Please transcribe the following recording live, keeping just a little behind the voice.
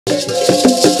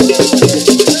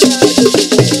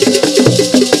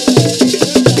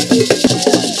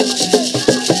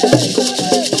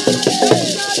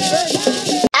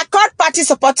Party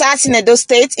supporters in Edo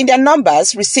State, in their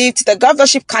numbers, received the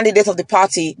governorship candidate of the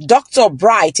party, Dr.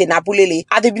 Bright Enabulele,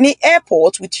 at the Benin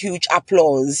airport with huge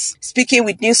applause. Speaking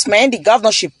with newsmen, the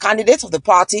governorship candidate of the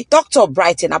party, Dr.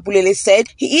 Bright Enabulele, said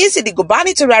he is in the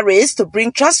gubernatorial race to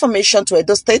bring transformation to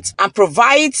Edo State and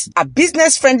provide a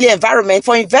business-friendly environment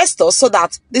for investors so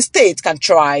that the state can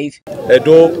thrive.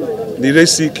 Edo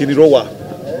niresi kinirowa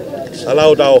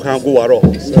alauda ohangwaro.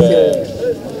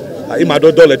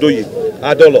 Imado dole doyi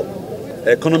adolo.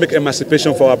 Economic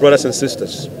emancipation for our brothers and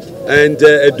sisters. And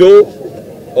Edo,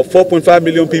 of 4.5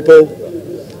 million people,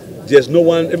 there's no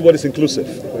one, everybody's inclusive.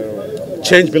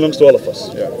 Change belongs to all of us.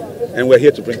 And we're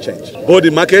here to bring change. Both the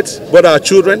market, both our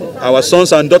children, our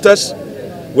sons and daughters,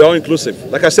 we're all inclusive.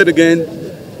 Like I said again,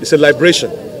 it's a liberation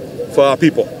for our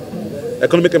people.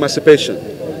 Economic emancipation.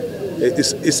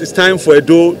 It's time for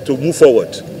Edo to move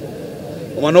forward.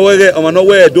 Dr.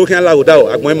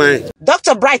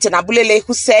 Bright Enabulele,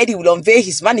 who said he will unveil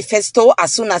his manifesto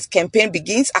as soon as campaign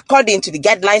begins, according to the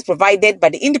guidelines provided by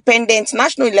the Independent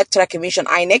National Electoral Commission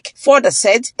 (INEC), further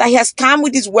said that he has come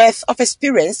with his wealth of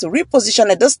experience to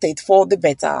reposition Edo State for the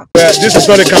better. Well, this is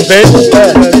not a campaign.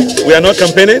 We are not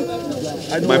campaigning.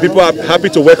 My people are happy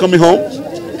to welcome me home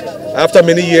after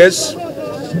many years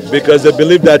because they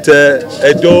believe that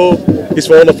Edo is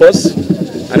for all of us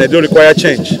and Edo requires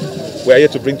change. We are here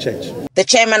to bring change. The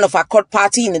chairman of Accord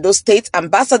Party in Edo State,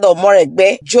 Ambassador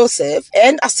Moregbe Joseph,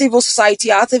 and a civil society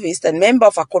activist and member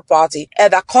of Accord Party,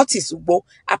 Elder Curtis Ugbo,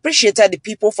 appreciated the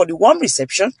people for the warm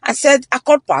reception and said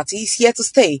Accord Party is here to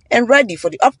stay and ready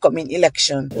for the upcoming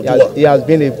election. He has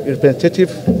been a representative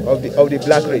of the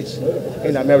black race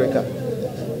in America.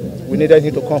 We needed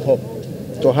him to come home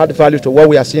to add value to what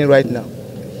we are seeing right now.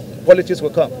 Politics will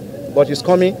come, but his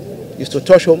coming is to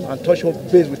touch home and touch home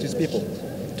base with his people.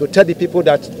 To tell the people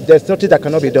that there's nothing that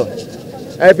cannot be done.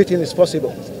 Everything is possible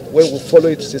when we follow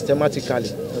it systematically.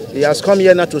 He has come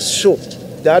here now to show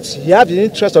that he has the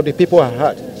interest of the people at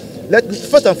heart.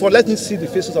 First and foremost, let him see the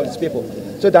faces of his people,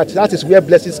 so that is where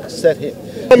blessings set him.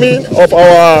 Coming of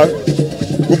our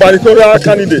gubernatorial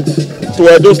candidate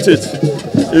to Edo State,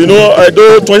 you know,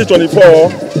 Edo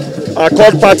 2024,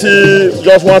 Accord Party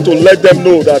just want to let them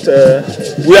know that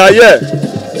we are here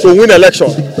to win election.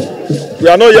 We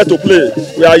are not here to play.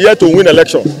 We are here to win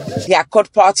election. The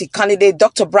Accord Party candidate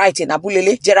Dr. Bright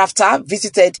Enabulele thereafter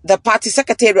visited the party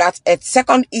secretariat at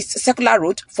 2nd East Circular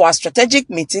Road for a strategic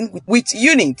meeting with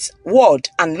unit, ward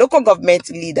and local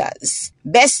government leaders.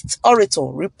 Best Orator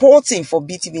reporting for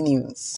BTV News.